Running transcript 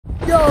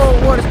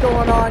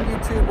going on,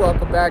 YouTube?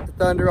 Welcome back to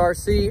Thunder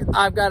RC.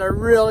 I've got a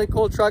really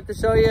cool truck to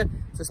show you.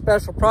 It's a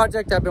special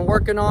project I've been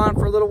working on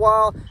for a little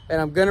while, and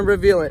I'm gonna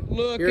reveal it.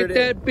 Look at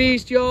that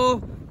beast,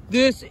 y'all.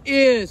 This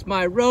is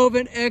my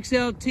Rovin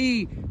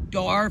XLT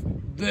Darth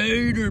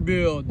Vader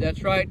build.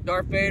 That's right,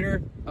 Darth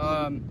Vader.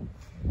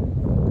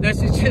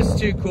 This is just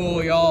too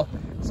cool, y'all.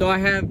 So I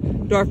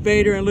have Darth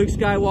Vader and Luke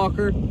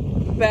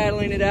Skywalker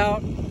battling it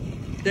out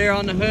there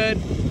on the hood.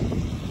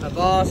 I've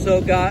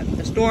also got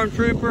a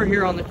Stormtrooper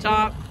here on the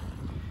top.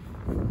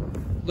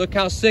 Look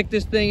how sick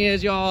this thing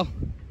is, y'all.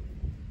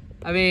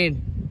 I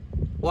mean,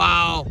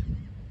 wow.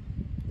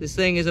 This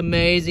thing is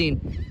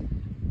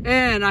amazing.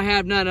 And I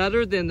have none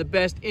other than the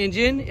best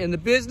engine in the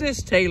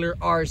business, Taylor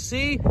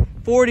RC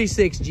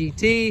 46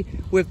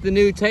 GT with the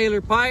new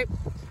Taylor pipe.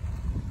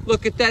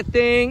 Look at that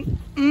thing.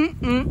 Rumor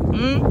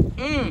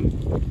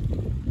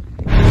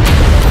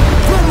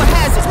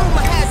has it,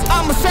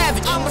 I'm a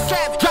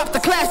savage, drop the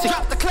classic,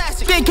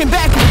 thinking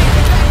back,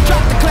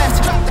 drop the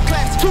classic,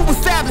 to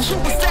establish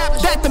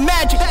that the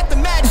magic,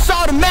 it's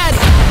automatic,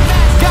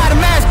 got a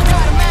mask,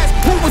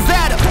 who was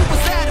that,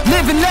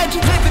 living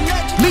legend,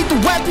 lethal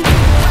weapon,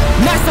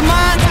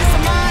 mastermind,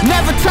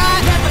 never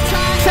tried,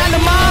 tell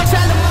him all,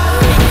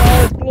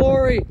 oh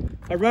glory,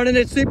 I'm running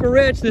it super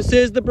rich. This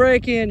is the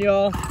break-in,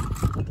 y'all.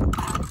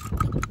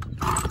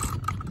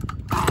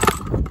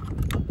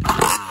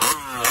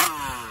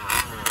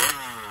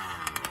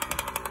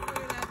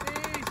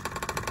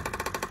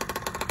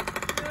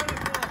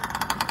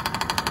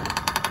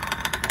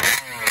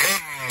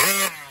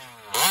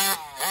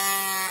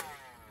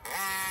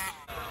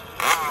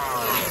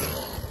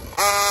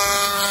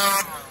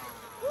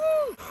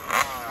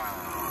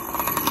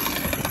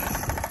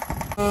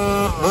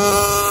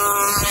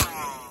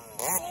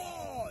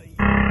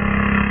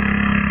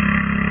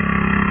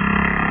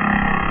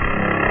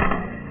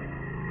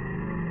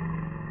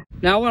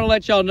 Now I want to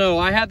let y'all know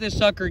I have this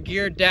sucker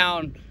geared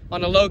down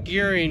on a low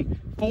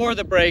gearing for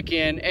the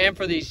break-in and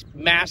for these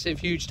massive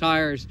huge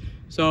tires.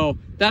 So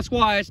that's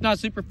why it's not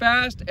super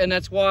fast, and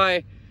that's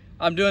why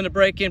I'm doing the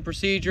break-in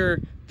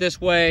procedure this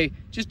way,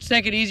 just to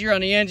take it easier on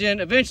the engine.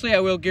 Eventually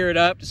I will gear it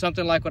up to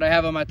something like what I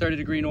have on my 30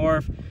 degree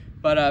north.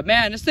 But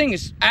man, this thing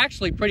is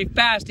actually pretty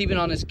fast even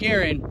on this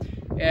gearing.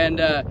 And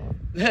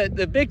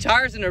the big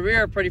tires in the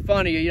rear are pretty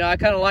funny. You know, I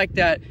kind of like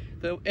that.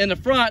 In the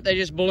front, they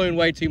just balloon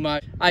way too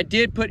much. I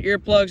did put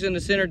earplugs in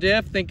the center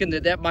diff thinking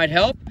that that might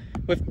help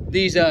with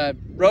these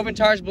Rovin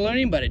tires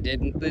ballooning, but it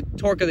didn't. The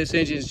torque of this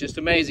engine is just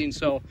amazing.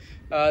 So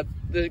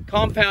the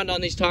compound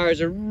on these tires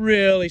are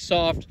really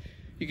soft.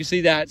 You can see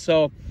that.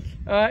 So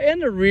in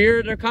the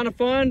rear, they're kind of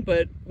fun,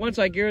 but once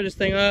I gear this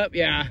thing up,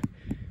 yeah,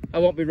 I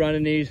won't be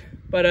running these.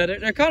 But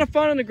they're kind of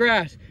fun in the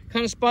grass,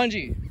 kind of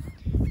spongy.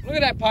 Look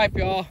at that pipe,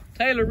 y'all.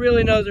 Taylor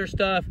really knows their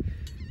stuff.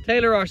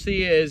 Taylor RC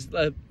is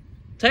the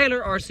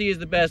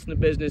best in the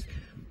business.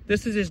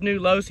 This is his new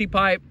Losi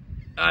pipe.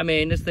 I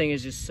mean, this thing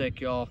is just sick,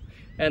 y'all.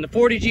 And the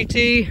 40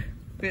 GT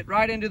fit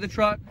right into the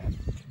truck.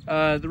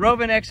 The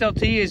Rovin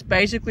XLT is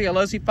basically a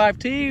Losi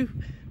 5T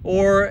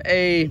or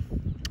a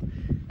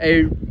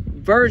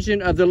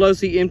version of the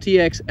Losi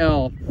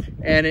MTXL.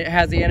 And it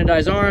has the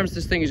anodized arms.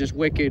 This thing is just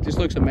wicked. This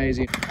looks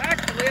amazing.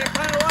 Actually, I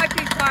kind of like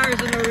these tires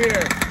in the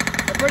rear.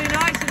 They're pretty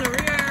nice in the rear.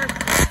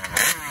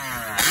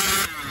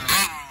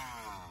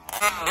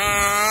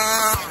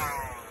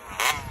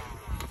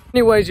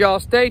 Anyways, y'all,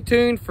 stay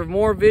tuned for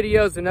more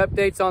videos and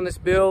updates on this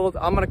build.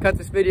 I'm gonna cut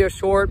this video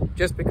short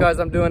just because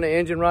I'm doing the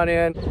engine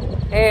run-in,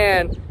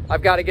 and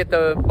I've got to get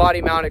the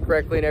body mounted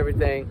correctly and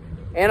everything.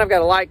 And I've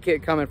got a light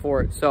kit coming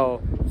for it.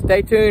 So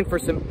stay tuned for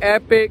some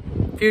epic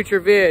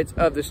future vids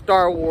of the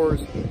Star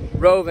Wars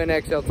Rovin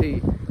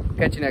XLT.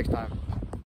 Catch you next time.